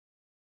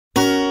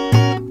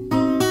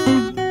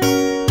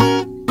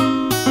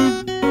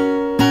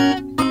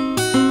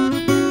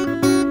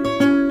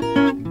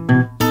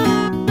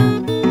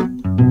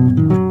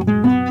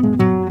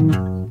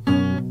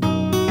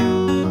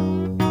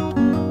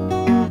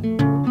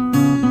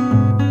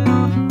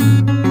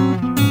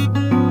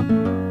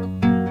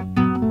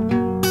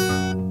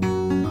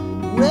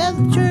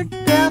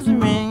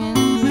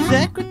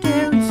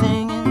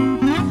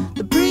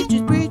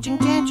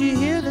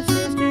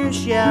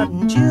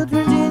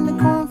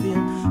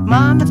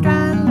Mama's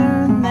trying to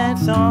learn that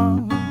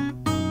song.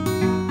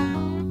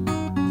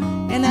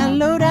 And that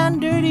low-down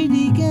dirty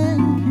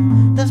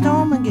deacon, that's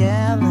Norma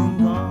Gallon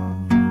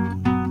gone.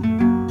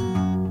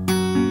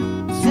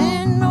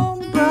 Sin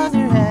old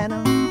brother had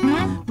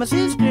him, my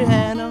sister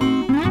had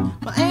him,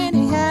 my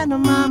auntie had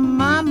him, my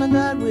mama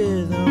died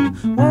with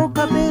him. Woke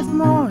up this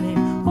morning,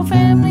 whole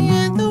family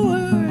had the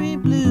worry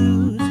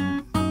blues.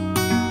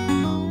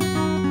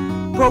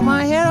 Broke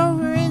my head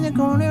over in the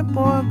corner,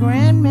 poor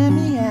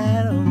grandmammy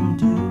had him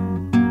too.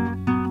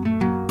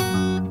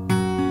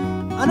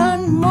 I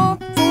done more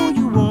for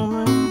you,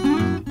 woman,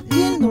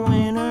 in the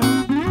winter.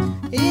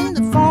 In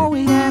the fall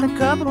we had a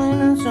couple in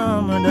the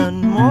summer.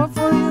 Done more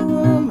for you,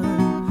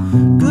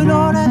 woman, good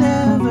Lord, I'd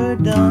ever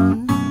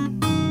done.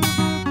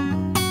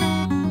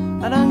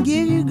 I done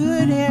give you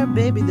good hair,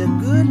 baby, the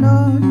good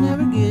Lord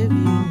never give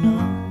you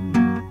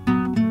none.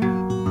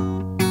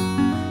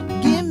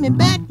 Give me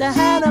back the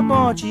hat I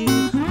bought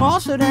you,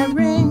 also that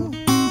ring,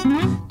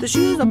 the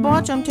shoes I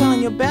bought you. I'm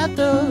telling you about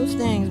those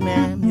things,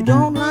 man. You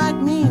don't like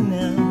me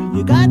now,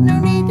 you got no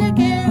need to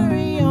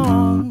carry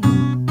on.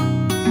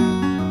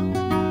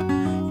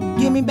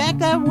 Give me back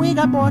that wig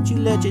I bought you,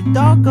 let your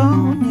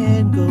doggone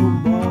head go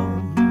bald.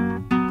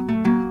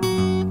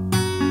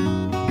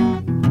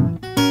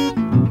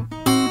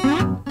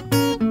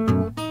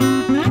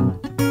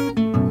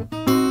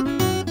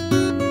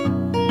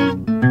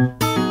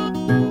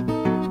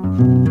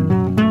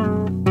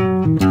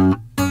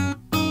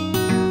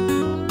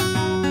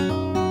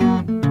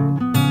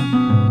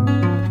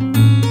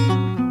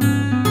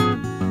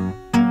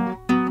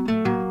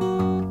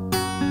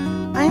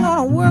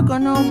 Work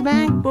on no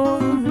bank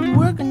board,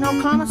 work on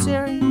no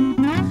commissary,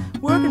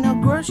 work in no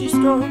grocery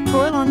store,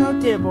 toil on no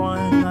tip boy.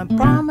 And I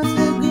promise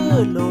the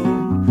good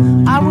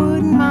Lord I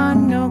wouldn't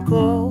mind no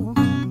cold.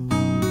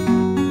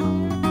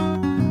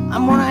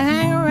 I'm gonna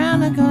hang around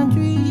the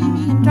country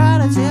and try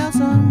to sell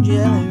some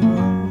jelly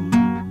roll.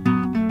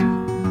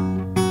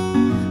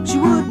 She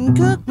wouldn't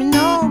cook me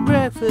no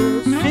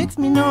breakfast, fix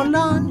me no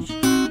lunch.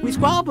 We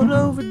squabbled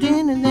over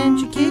dinner, then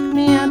she kicked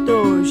me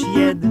outdoors. She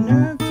had the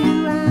nerve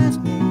to ask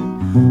me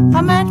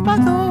I match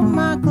both of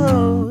my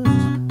clothes.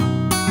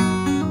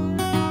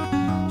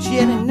 She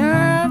had a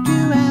nerve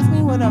to ask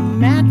me what a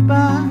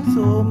matchbox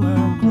over my